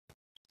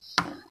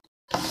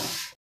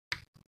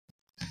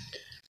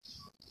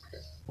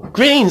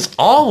Greens,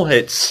 all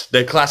it's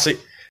the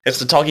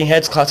Talking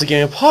Heads Classic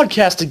Gaming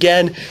Podcast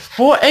again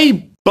for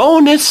a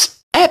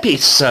bonus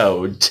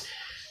episode.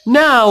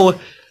 Now,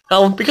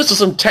 because of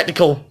some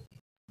technical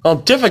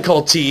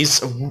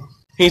difficulties,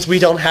 means we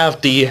don't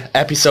have the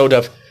episode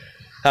of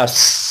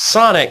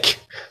Sonic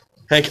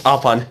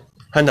up on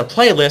the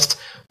playlist,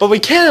 but we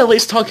can at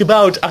least talk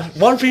about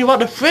one thing about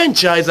the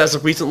franchise as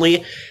of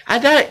recently,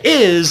 and that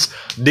is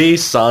the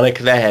Sonic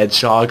the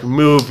Hedgehog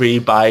movie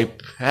by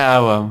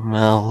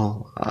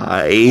Paramount.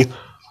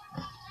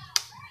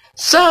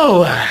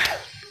 So,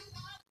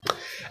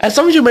 as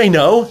some of you may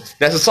know,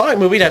 there's a Sonic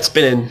movie that's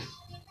been in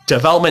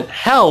development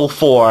hell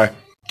for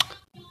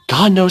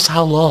God knows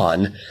how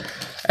long,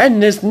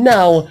 and is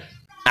now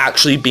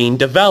actually being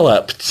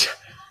developed.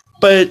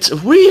 But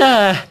we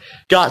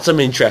got some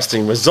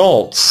interesting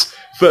results.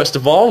 First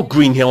of all,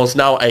 Green Hill is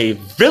now a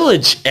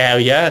village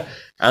area.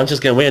 I'm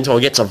just going to wait until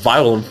it gets a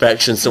viral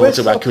infection similar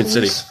to Raccoon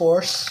City.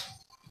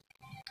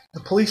 The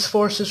police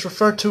force is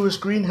referred to as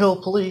Green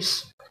Hill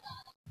Police.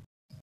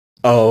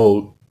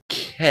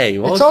 Okay,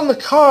 well... It's on the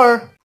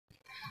car!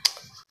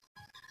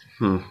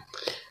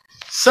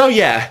 So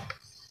yeah,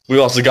 we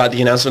also got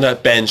the announcement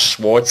that Ben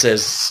Schwartz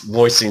is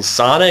voicing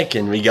Sonic,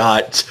 and we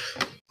got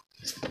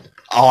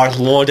our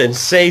Lord and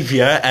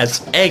Savior as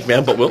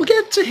Eggman, but we'll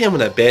get to him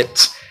in a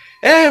bit.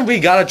 And we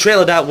got a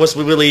trailer that was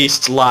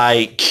released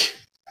like...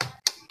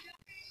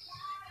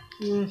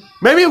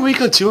 maybe a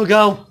week or two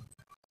ago.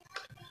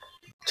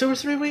 2 or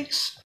 3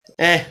 weeks?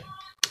 And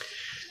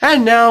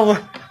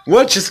now,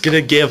 we're just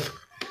gonna give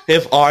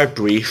our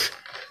brief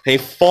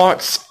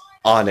thoughts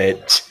on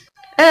it.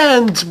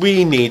 And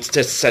we need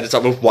to set it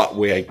up with what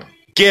we're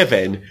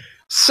given.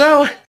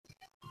 So,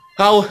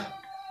 how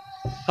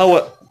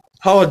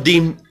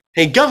the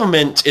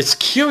government is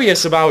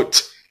curious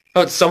about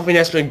something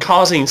that's been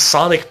causing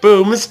sonic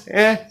booms,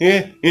 and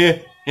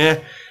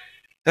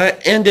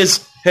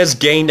has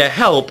gained the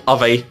help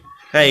of a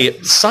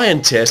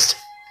scientist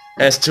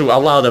as to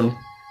allow them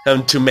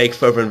to make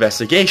further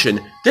investigation.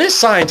 This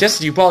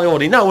scientist, you probably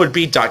already know, would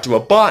be Dr.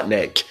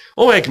 Robotnik,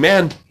 or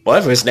Eggman,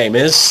 whatever his name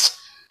is.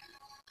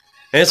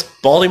 It's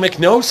Baldy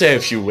McNose,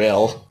 if you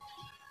will.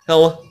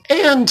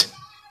 And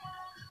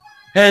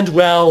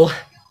well,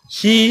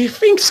 he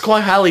thinks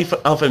quite highly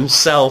of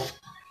himself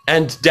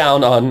and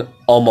down on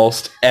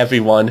almost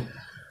everyone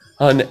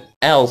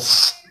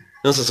else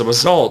as a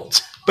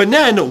result. But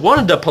then, one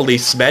of the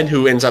policemen,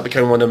 who ends up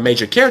becoming one of the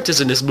major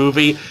characters in this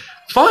movie,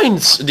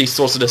 finds the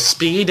source of the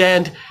speed,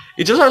 and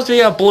it turns out to be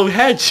a blue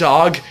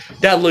hedgehog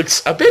that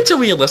looks a bit too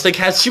realistic,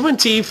 has human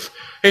teeth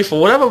for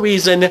whatever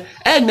reason,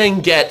 and then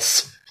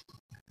gets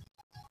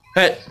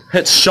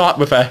shot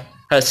with a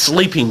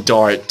sleeping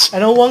dart. I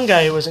know one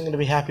guy who wasn't going to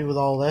be happy with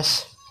all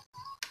this.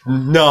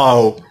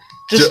 No.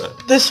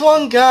 This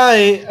one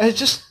guy,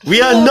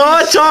 we are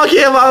not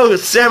talking about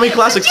Sammy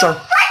Classic song.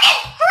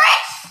 Frickin'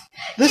 Fritz!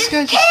 This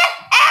guy just can't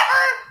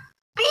ever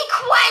be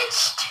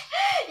quenched!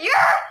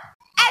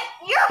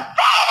 Your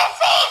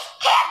fantasies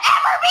can't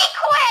ever be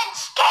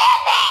quenched, can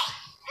they?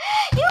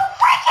 You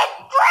frickin'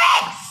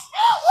 Fritz!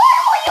 When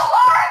will you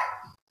learn?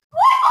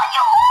 When will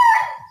you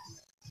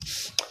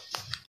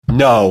learn?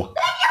 No.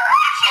 That your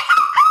actions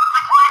have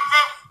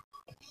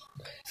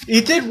consequences! He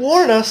did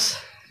warn us.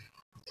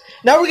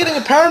 Now we're getting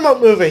a Paramount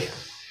movie.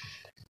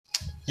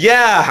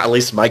 Yeah, at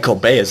least Michael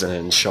Bay isn't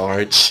in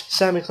charge.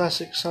 Sammy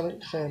Classic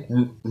Sonic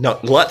fan. No,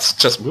 let's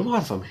just move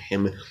on from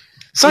him.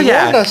 So He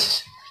warned yeah,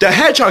 us. the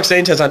Hedgehog's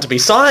name turns out to be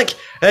Sonic.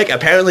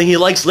 Apparently he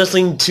likes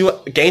listening to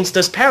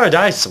Gangsta's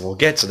Paradise, so we'll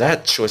get to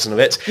that choice in a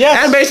bit.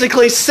 Yes. And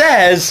basically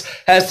says,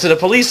 as to the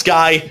police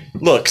guy,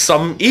 look,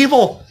 some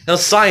evil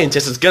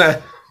scientist is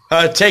gonna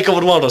take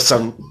over the world or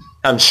some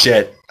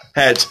shit.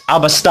 And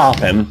I'ma stop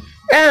him.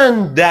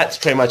 And that's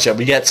pretty much it.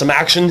 We get some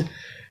action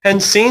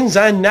and scenes,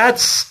 and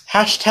that's...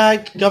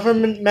 Hashtag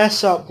government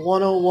mess up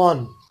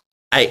 101.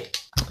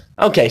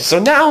 Okay, so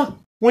now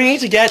we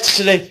need to get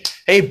to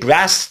a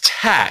brass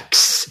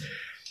tacks.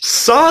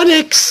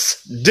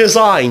 Sonic's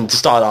design to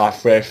start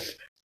off with.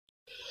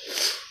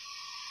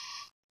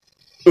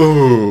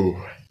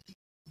 Ooh.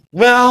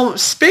 Well,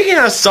 speaking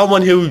as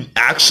someone who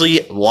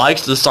actually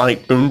likes the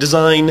Sonic Boom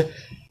design,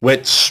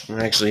 which,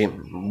 actually,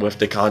 with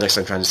the context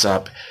I'm trying to set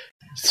up,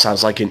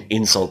 sounds like an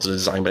insult to the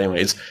design, but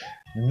anyways,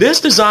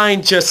 this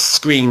design just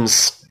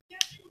screams,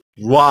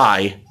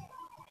 why?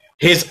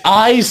 His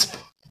eyes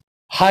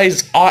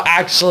are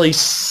actually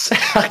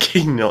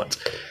sucking it.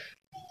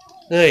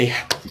 Hey.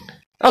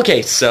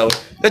 Okay, so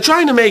they're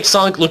trying to make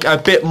Sonic look a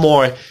bit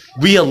more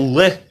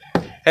realistic.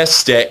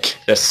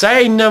 The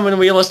same in a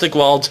realistic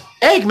world.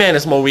 Eggman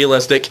is more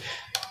realistic.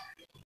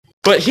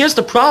 But here's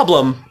the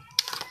problem.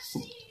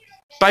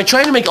 By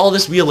trying to make all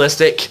this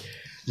realistic,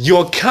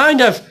 you're kind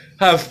of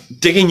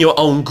digging your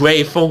own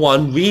grave for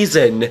one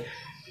reason.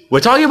 We're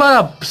talking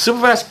about a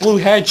super fast blue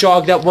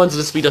hedgehog that runs at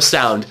the speed of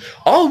sound.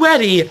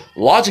 Already,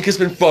 logic has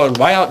been thrown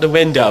right out the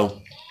window.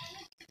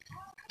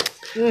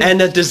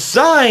 And the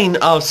design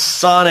of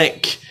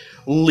Sonic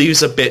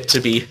leaves a bit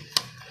to be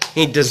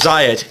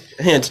desired.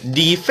 And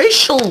the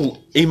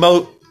facial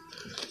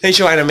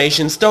facial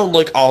animations don't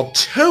look all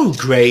too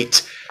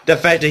great. The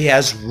fact that he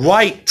has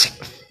right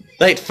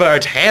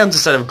furred hands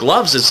instead of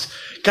gloves is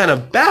kind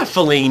of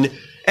baffling.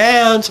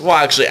 And, well,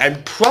 actually,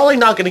 I'm probably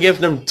not going to give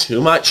them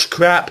too much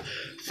crap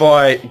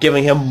for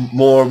giving him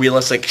more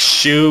realistic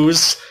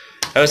shoes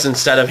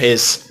instead of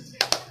his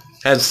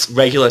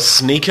regular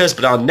sneakers.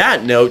 But on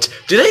that note,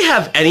 do they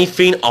have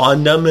anything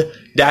on them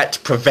that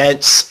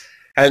prevents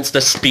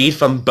the speed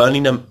from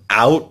burning them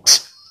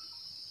out?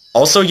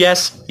 Also,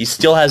 yes, he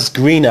still has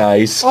green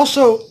eyes.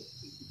 Also,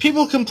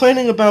 people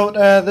complaining about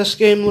this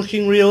game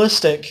looking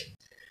realistic.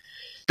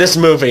 This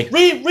movie.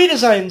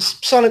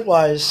 Redesigns,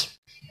 Sonic-wise.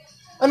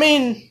 I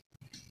mean,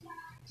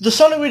 the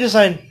Sonic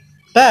redesign,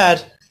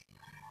 bad.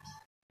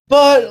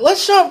 But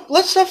let's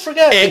not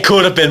forget... It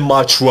could have been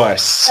much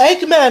worse.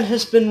 Eggman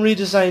has been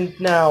redesigned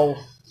now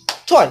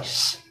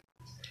twice.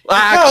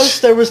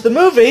 Because there was the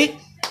movie,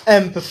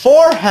 and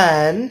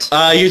beforehand...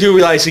 you do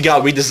realize he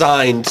got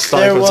redesigned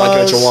starting from Sonic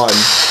Adventure 1.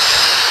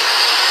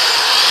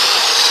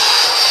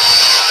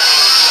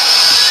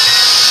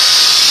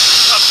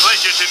 A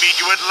pleasure to meet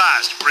you at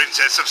last,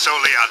 Princess of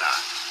Soliana.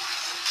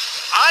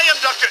 I am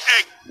Dr.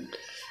 Egg...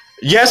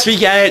 Yes, we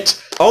get it.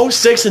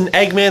 06 and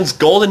Eggman's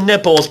golden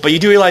nipples, but you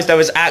do realize that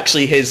was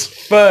actually his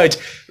third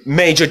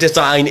major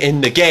design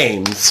in the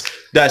games.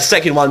 The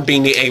second one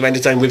being the Eggman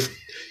design we've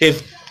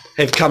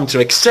come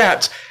to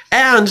accept,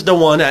 and the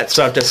one that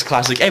served as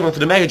classic Eggman for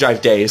the Mega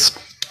Drive days.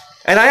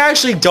 And I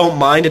actually don't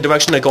mind the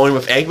direction they're going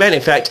with Eggman. In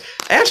fact,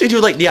 I actually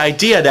do like the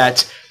idea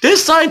that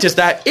this scientist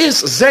that is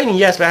zany,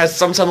 yes, but has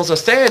some semblance of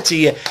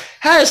sanity,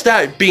 has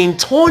that being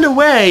torn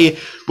away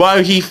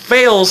while he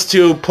fails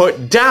to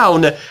put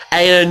down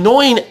an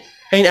annoying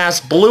ass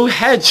blue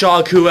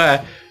hedgehog who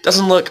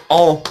doesn't look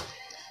all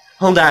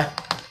that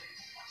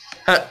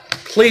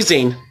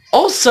pleasing.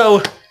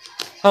 Also,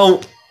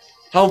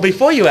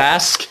 before you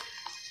ask,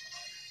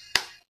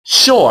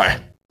 sure,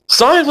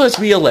 Sonic was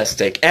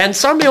realistic, and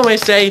some people may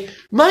say,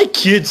 my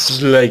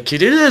kids like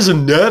it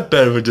isn't that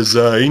bad of a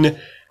design.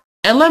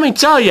 And let me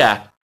tell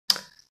ya,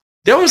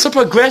 there was a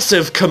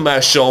Progressive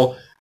commercial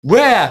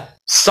where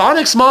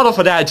Sonic's model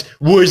for that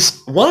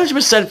was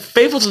 100%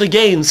 faithful to the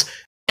games,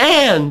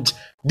 and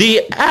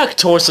the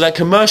actors of that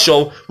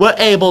commercial were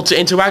able to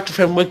interact with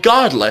him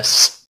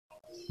regardless.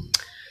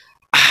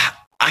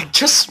 I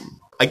guess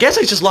I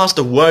just lost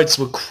the words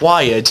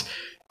required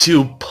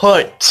to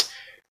put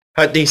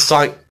the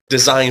Sonic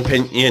design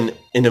opinion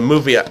in the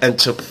movie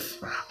into...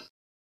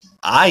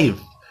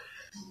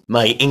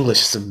 My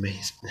English is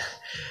amazing.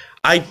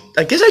 I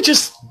guess I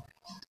just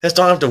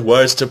don't have the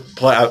words to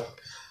put out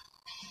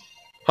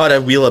a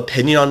real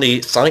opinion on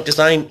the Sonic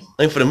design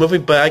for the movie,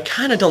 but I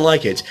kind of don't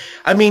like it.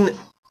 I mean,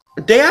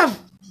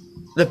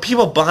 the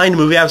people behind the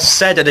movie have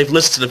said that they've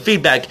listened to the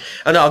feedback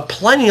and are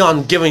planning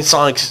on giving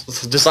Sonic's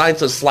design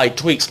some slight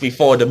tweaks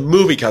before the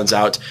movie comes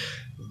out,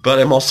 but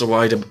I'm also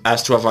worried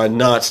as to whether or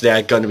not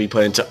they're going to be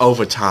put into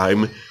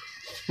overtime.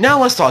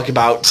 Now let's talk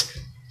about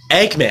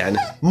Eggman,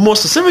 more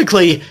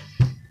specifically,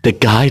 the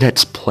guy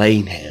that's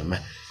playing him.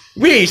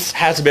 Reese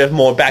has a bit of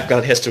more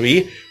background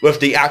history with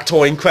the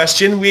actor in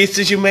question. Reese,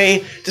 as you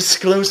may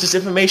disclose this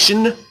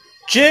information.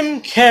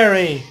 Jim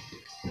Carrey.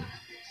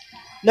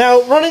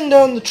 Now, running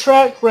down the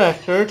track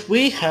record,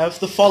 we have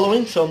the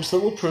following films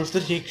that will prove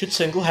that he could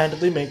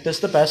single-handedly make this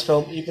the best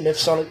film, even if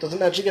Sonic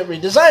doesn't actually get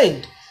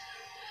redesigned.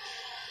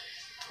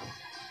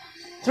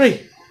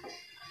 3,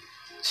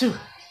 2,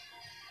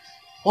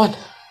 1.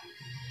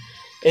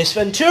 Ace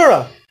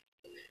Ventura.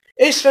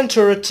 Ace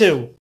Ventura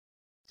 2.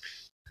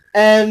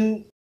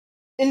 And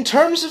in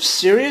terms of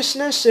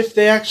seriousness, if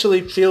they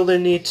actually feel they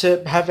need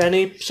to have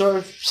any sort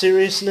of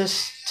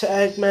seriousness to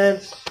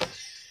Eggman,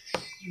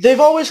 they've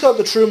always got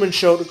The Truman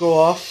Show to go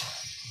off.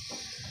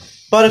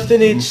 But if they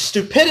need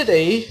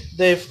stupidity,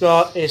 they've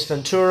got Ace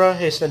Ventura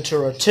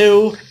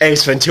 2.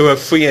 Ace Ventura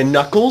 3 and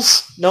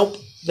Knuckles? Nope.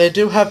 They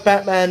do have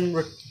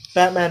Batman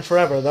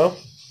Forever, though.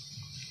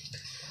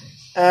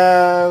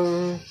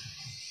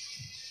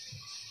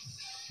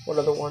 What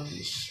other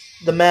ones?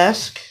 The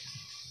Mask.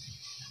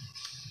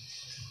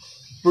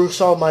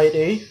 Bruce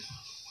Almighty.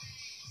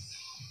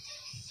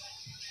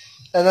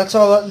 And that's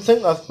all I can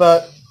think of,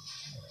 but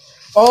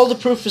all the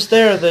proof is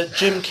there that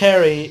Jim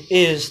Carrey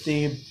is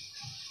the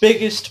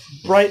biggest,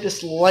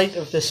 brightest light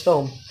of this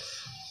film.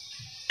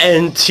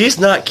 And she's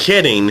not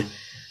kidding.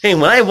 Hey,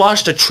 when I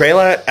watched the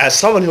trailer, as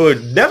someone who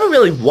had never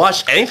really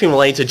watched anything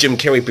related to Jim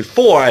Carrey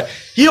before,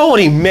 he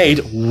only made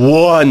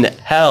one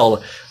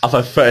hell of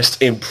a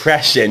first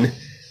impression.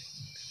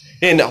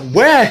 And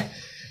where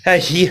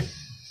he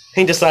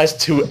decides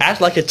to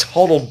act like a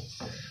total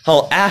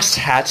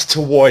asshat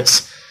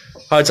towards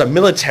a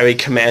military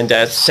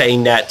commander,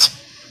 saying that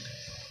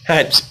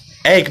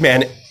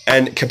Eggman,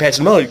 and compared to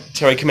the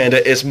military commander,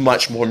 is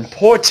much more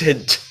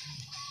important.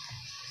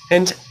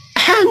 And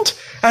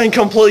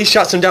completely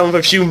shuts him down with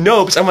a few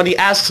nopes, and when he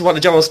asks what the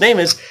general's name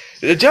is,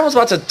 the general's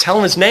about to tell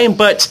him his name,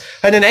 and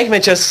then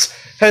Eggman just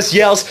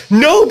yells,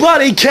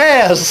 "Nobody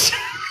cares!"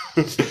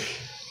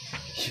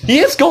 he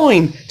is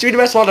going to be the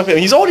best part of the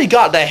film. He's already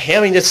got the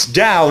hariness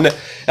down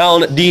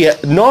on the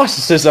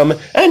narcissism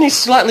and the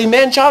slightly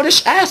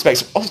man-childish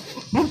aspects.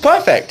 Oh,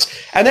 perfect.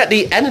 And at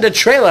the end of the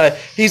trailer,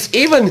 he's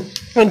even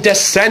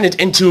descended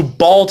into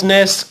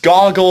baldness,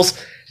 goggles,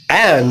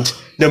 and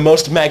the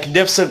most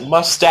magnificent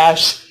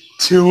mustache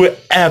to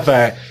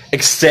ever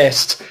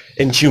exist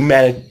in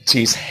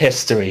humanity's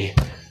history.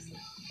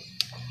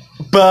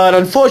 But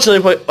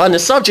unfortunately, on the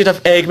subject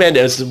of Eggman,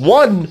 there's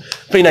one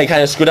thing I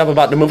kind of screwed up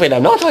about the movie, and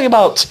I'm not talking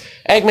about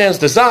Eggman's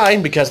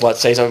design, because let's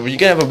say so, if you're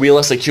gonna have a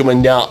realistic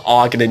human, there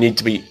are gonna need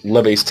to be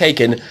liberties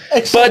taken.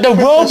 But the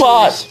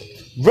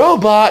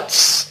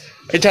robots,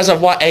 in terms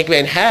of what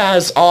Eggman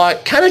has, are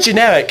kind of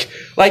generic.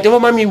 Like, they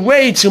remind me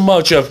way too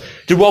much of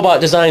the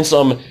robot designs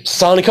from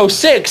Sonic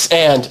 06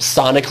 and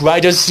Sonic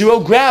Riders Zero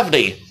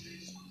Gravity,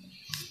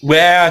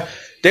 where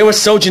they were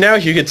so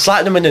generic you could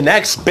slap them in the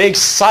next big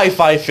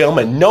sci-fi film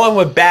and no one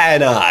would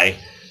bat an eye.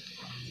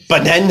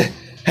 But then,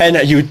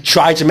 and you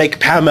try to make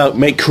Paramount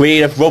make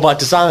creative robot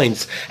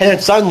designs, and then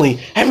suddenly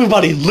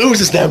everybody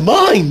loses their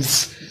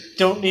minds.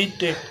 Don't need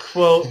to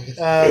quote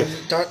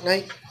Dark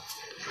Knight.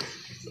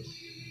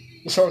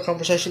 The sort of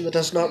conversation that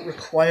does not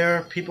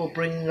require people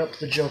bringing up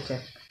the Joker.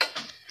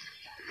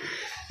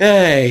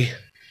 Hey,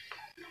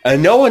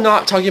 no, we're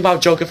not talking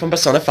about Joker from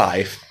Persona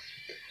 5.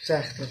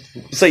 Exactly.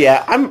 So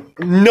yeah, I'm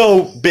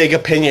no big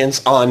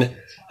opinions on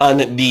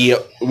the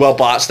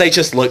robots. They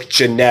just look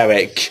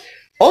generic.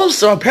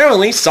 Also,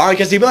 apparently, Sonic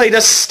has the ability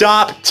to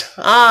stop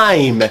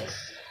time.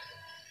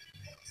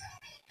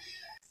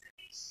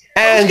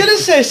 I was gonna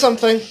say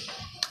something.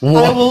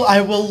 What?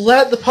 I will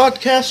let the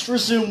podcast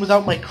resume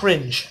without my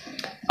cringe.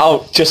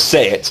 Oh, just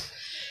say it.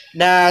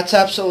 Nah, it's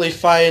absolutely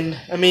fine.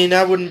 I mean,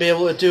 I wouldn't be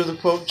able to do the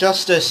quote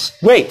justice.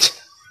 Wait,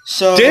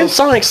 So didn't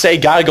Sonic say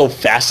gotta go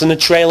fast in the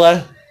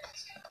trailer?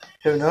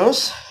 who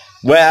knows?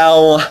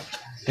 Well,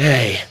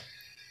 hey.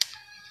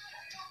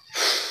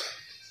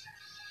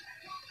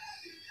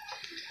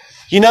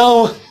 You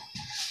know,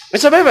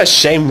 it's a bit of a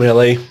shame,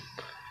 really.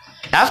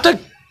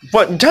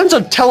 But in terms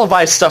of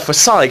televised stuff for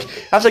Sonic,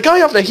 after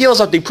going off the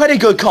heels of the pretty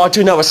good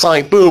cartoon of a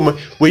Sonic Boom,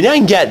 we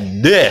then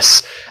get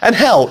this. And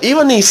hell,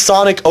 even the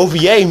Sonic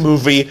OVA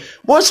movie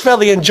was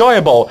fairly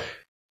enjoyable.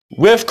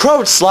 With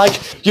quotes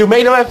like, "You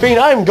may know everything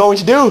I'm going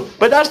to do,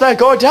 but that's not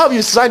going to help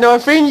you since I know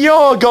everything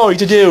you're going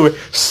to do.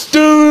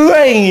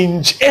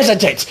 Strange,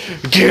 isn't it?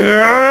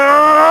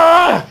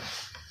 Grrrr!"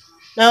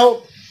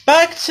 Now,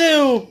 back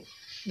to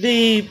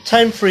the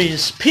time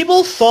freeze.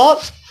 People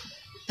thought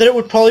that it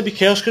would probably be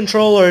Chaos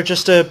Control or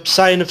just a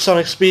sign of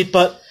Sonic speed,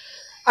 but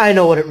I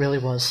know what it really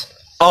was.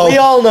 Oh, We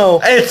all know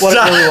it's what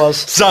it really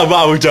was.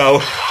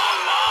 Zamarudo.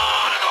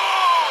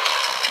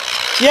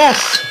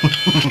 Yes!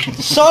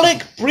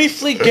 Sonic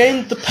briefly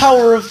gained the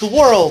power of the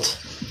world.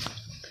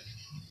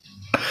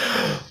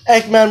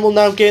 Eggman will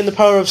now gain the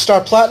power of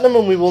Star Platinum,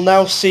 and we will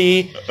now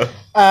see,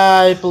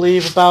 I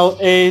believe, about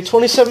a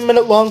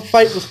 27-minute long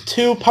fight with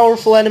two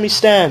powerful enemy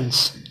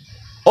stands.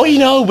 Oh, you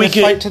know, we A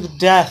could... fight to the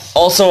death.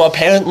 Also,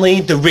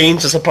 apparently, the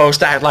rings are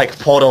supposed to act like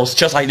portals,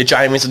 just like the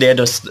giant rings at the end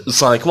of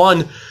Sonic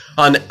 1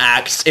 on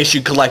Axe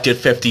issue collected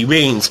 50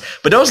 rings.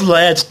 But those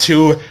led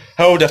to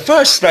the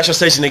first special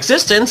stage in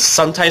existence,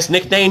 sometimes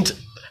nicknamed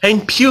a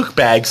Puke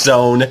Bag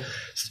Zone.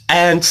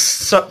 And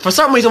so, for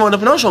some reason, one of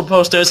the promotional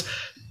posters,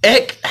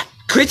 it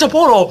creates a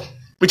portal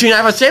between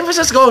either San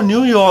Francisco,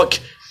 New York,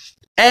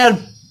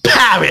 and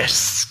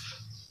Paris.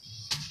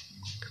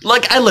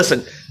 Like, I know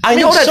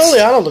that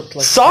Soliana looked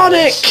like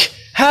Sonic Paris.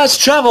 has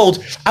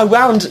traveled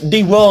around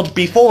the world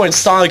before in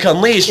Sonic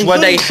Unleashed, where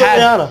they Including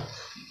had...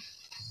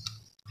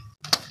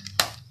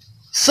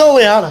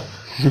 Soliana.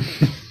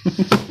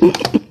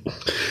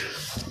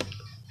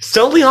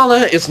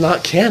 Soliana is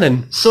not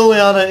canon.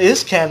 Soliana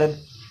is canon.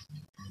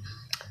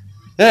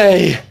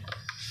 Hey.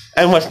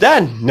 And with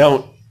that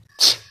note,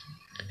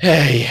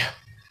 hey.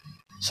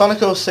 Sonic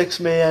 06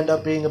 may end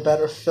up being a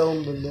better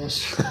film than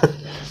this.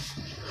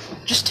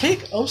 Just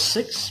take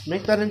 06,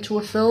 make that into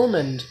a film,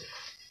 and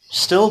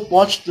still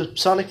watch the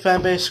Sonic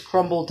fanbase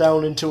crumble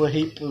down into a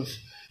heap of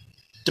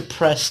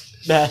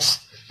depressed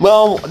mess.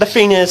 Well, the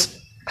thing is,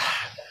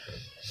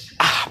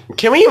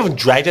 can we even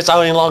drag this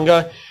out any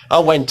longer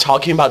when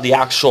talking about the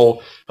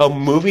actual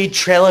movie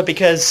trailer?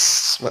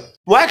 Because,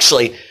 well,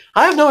 actually,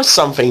 I have noticed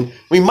something.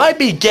 We might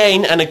be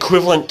getting an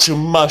equivalent to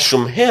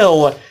Mushroom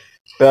Hill,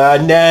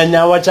 but then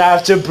now it's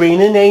after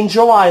bring in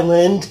Angel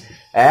Island,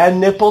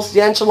 and Nipples the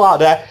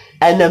Enchilada,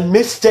 and the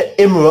Mr.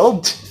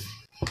 Emerald.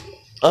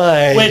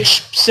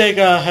 Which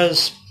Sega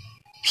has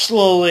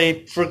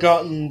slowly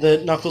forgotten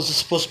that Knuckles is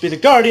supposed to be the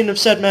guardian of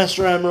said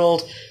Master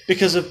Emerald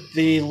because of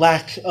the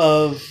lack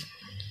of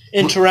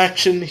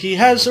interaction he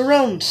has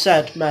around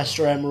said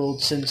Master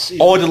Emerald since...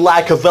 Or the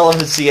lack of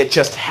relevancy it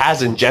just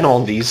has in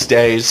general these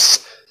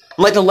days.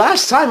 Like, the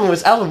last time it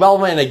was ever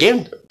relevant in a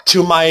game,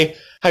 to my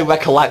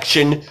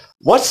recollection,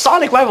 was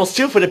Sonic Rivals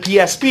 2 for the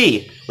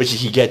PSP, which you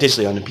can get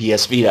digitally on the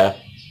PS Vita.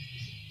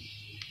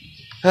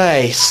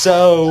 Hey,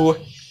 so...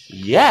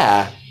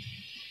 yeah.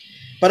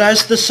 But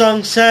as the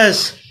song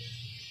says,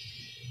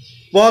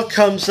 what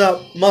comes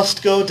up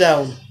must go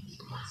down.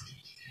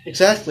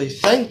 Exactly.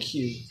 Thank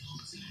you.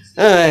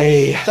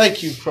 Hey,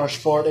 Thank you, Crush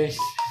 40.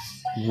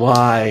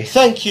 why?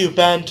 Thank you,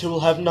 band who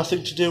will have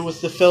nothing to do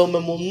with the film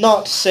and will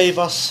not save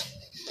us.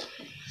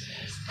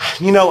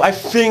 You know, I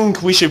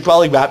think we should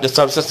probably wrap this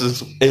up since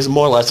this is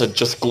more or less a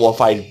just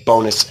glorified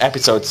bonus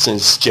episode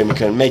since Jimmy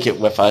couldn't make it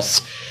with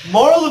us.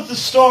 Moral of the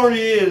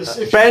story is...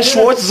 if Ben you're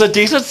Schwartz is a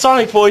decent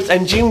Sonic voice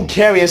and Jim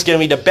Carrey is going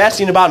to be the best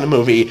thing about the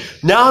movie.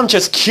 Now I'm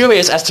just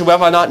curious as to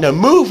whether or not the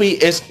movie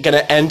is going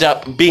to end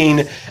up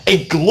being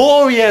a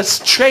glorious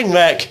train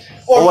wreck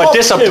or a Hop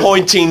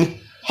disappointing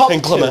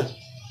inclement.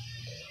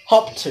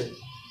 Hop 2. It's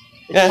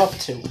Yeah. Hop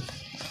 2.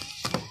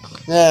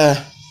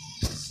 Yeah,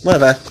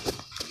 whatever.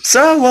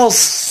 So we'll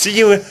see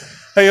you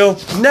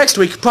next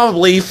week,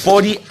 probably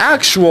for the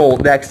actual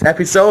next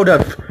episode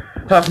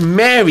of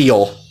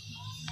Mario.